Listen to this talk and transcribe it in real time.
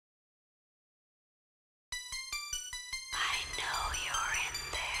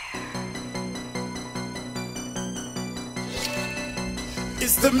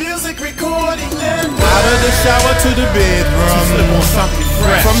It's the music recording network. Out of the shower to the bedroom, slip on something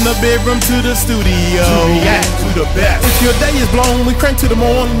fresh. from the bedroom to the studio, To react to the best. If your day is blown, we crank to the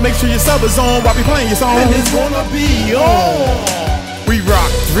morn. Make sure your sub is on while we playing your song. And it's gonna be on. We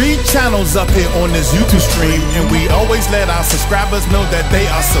rock 3 channels up here on this YouTube stream, and we always let our subscribers know that they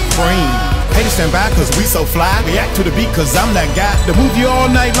are supreme. Haters stand by cause we so fly. React to the beat cause I'm that guy to move you all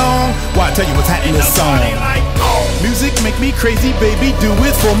night long. Why I tell you what's happening in this song. Music make me crazy, baby, do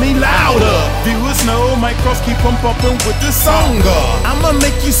it for me louder. Viewers know my cross keep on bumping with this song. I'ma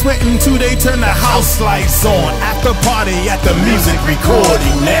make you sweat until they turn the house lights on. After party at the Music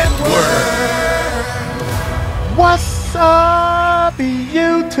Recording Network. What's up,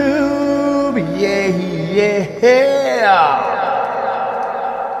 YouTube? Yeah.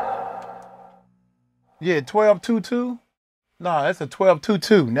 Yeah, 1222? Nah, that's a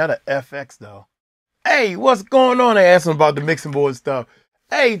 1222, not a FX though. Hey, what's going on? They asking about the mixing board stuff.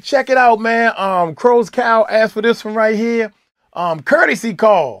 Hey, check it out, man. 𝐘𝐿 asked for this one right here. Courtesy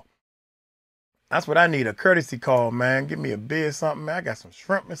call. That's what I need, a courtesy call, man. Give me a beer or something, man. I got some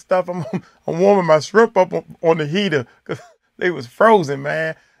shrimp and stuff. I'm warming my shrimp up on the heater because they was frozen,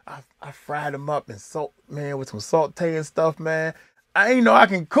 man. I fried them up in salt, man, with some sauté and stuff, man. I ain't know I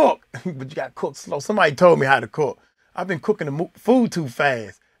can cook, but you got to cook slow. Somebody told me how to cook. I've been cooking the food too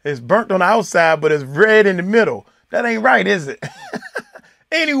fast. It's burnt on the outside, but it's red in the middle. That ain't right, is it?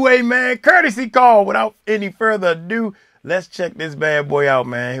 Anyway, man, courtesy call. Without any further ado, let's check this bad boy out,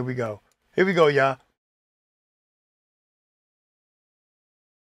 man. Here we go. Here we go, y'all.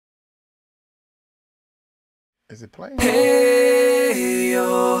 Is it playing? Hey,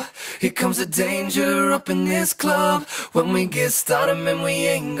 yo, here comes the danger up in this club. When we get started, man, we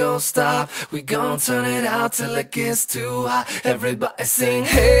ain't gon' stop. We gon' turn it out till it gets too hot. Everybody sing,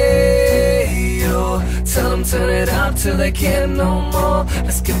 hey, yo. Tell them turn it up till they can't no more.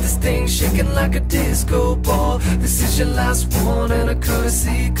 Let's get this thing shaking like a disco ball. This is your last one and a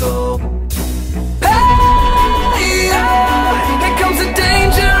courtesy call. Hey, yo, here comes the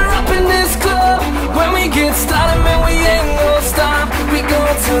danger up in this club. When we get started, man, we ain't gon' stop. We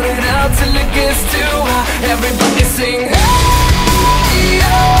gon' turn it out till it gets too hot. Everybody sing, hey,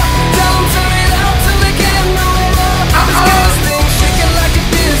 yo. Tell them turn it out till they can't no more. Let's get this thing shaking like a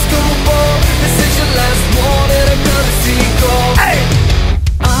disco ball. This is your last one and a courtesy call. Hey,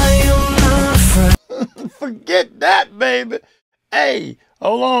 I am not afraid. Forget that, baby. Hey,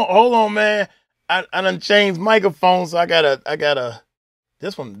 hold on, man. I done changed microphones, so I gotta.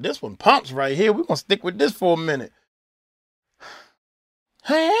 This one pumps right here. We're gonna stick with this for a minute.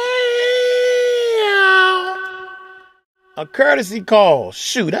 Hey, a courtesy call.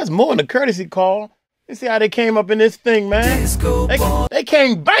 Shoot, that's more than a courtesy call. You see how they came up in this thing, man? They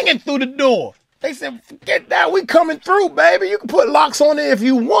came banging through the door. They said, forget that, we coming through, baby. You can put locks on it if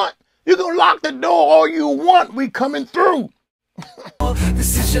you want. You can lock the door all you want. We coming through.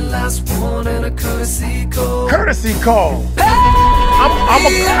 This is your last one and a courtesy call. Courtesy call. I'm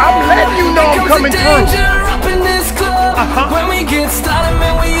letting you know I'm coming through. Up in this club. When we get started,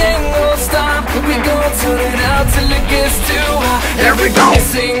 man, we ain't gon' stop. We gon' turn it out till it gets too hot. Everybody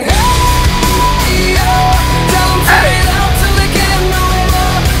sing, hey, yo. Tell them turn it out till they can't no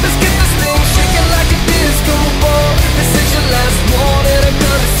more. Let's get this thing shaking like a disco ball. This is your last one and a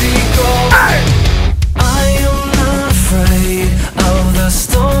courtesy call. I am not afraid of the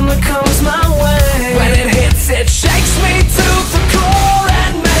storm that comes my way. When it hits, it shakes me to the core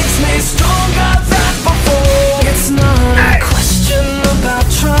and makes me stronger than before. It's not a question about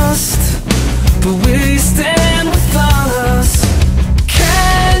trust, but will you stand with us?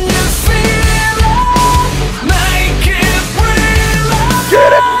 Can you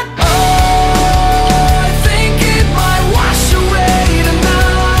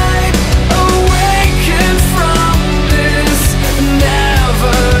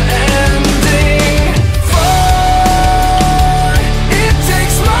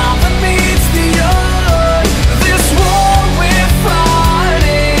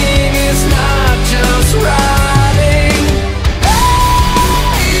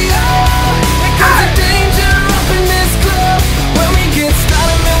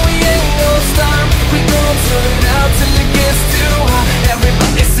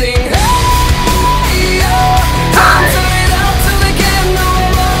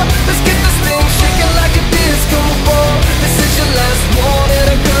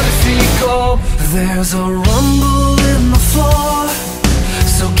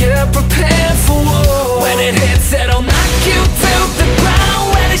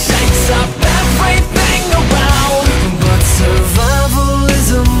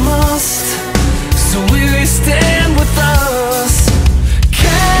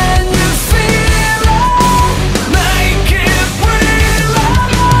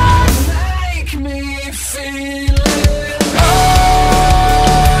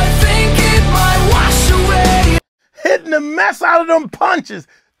of them punches.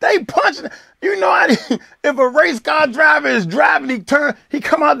 They punching. You know, if a race car driver is driving, he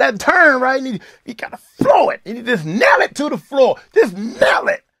come out that turn, right? And he gotta flow it. And he just nail it to the floor. Just nail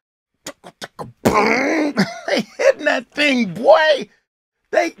it. They hitting that thing, boy.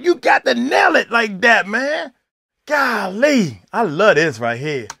 You got to nail it like that, man. Golly, I love this right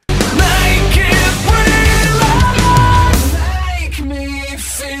here. Make it real, make me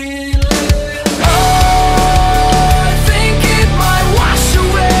feel it. Oh, I think it might wash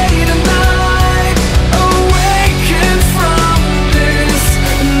away tonight. Awaken from this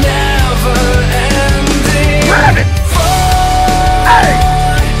never ending. Grab it. Hey.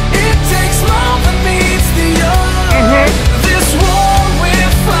 It takes more than meets the eye. This war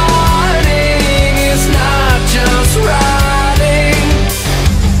we're fighting is not just riding.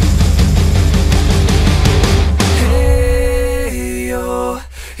 Hey yo,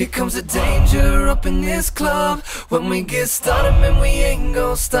 here comes the danger up in this club. When we get started, man, we ain't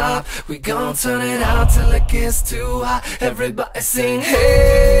gon' stop. We gon' turn it out till it gets too hot. Everybody sing,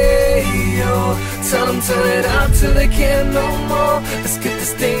 hey yo. Tell them turn it out till they can't no more. Let's get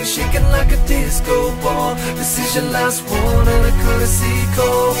this thing shaking like a disco ball. This is your last one and a courtesy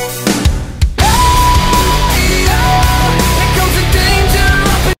call. Hey yo, here comes the danger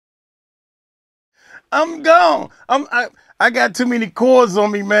up in I'm gone. I got too many chords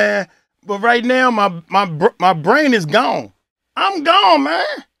on me, man. But right now, my brain is gone. I'm gone, man.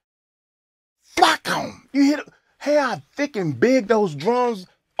 Flock on. You hear how thick and big those drums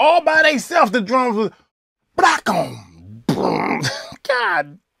all by themselves. The drums was block on.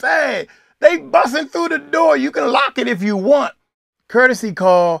 God dang. They busting through the door. You can lock it if you want. Courtesy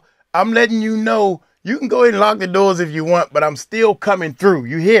call. I'm letting you know. You can go ahead and lock the doors if you want, but I'm still coming through.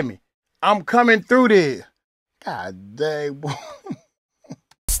 You hear me? I'm coming through there. God dang, boy.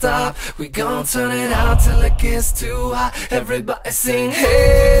 stop. We gon' turn it out till it gets too hot. Everybody sing,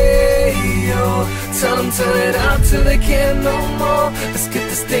 hey yo. Tell them turn it out till they can't no more. Let's get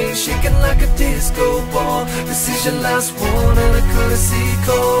this thing shaking like a disco ball. This is your last one and a courtesy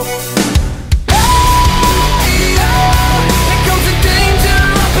call. Hey yo, here comes the danger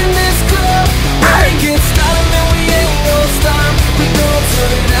up in this club. We get started, man, we ain't gon' stop. We gon'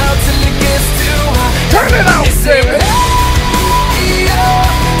 turn it out till it gets too hot. Turn it out, baby. Hey yo,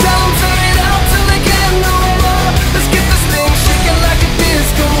 tell them turn it out till they can't no more. Let's get this thing shaking like a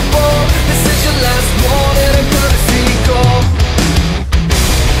disco ball. This is your last one and a courtesy call.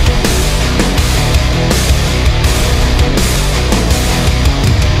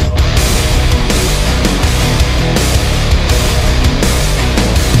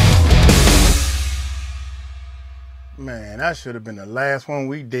 Man, that should have been the last one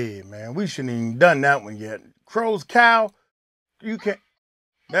we did, man. We shouldn't even done that one yet. 𝐘𝐿, you can't.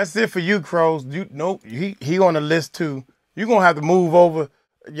 That's it for you, 𝐘𝐿. You nope. He on the list too. You gonna have to move over.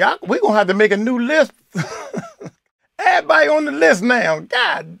 Y'all, we gonna have to make a new list. Everybody on the list now.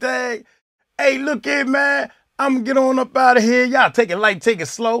 God dang. Hey, look here, man. I'm gonna get on up out of here. Y'all take it light, take it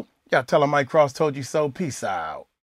slow. Y'all tell them Mike Cross told you so. Peace out.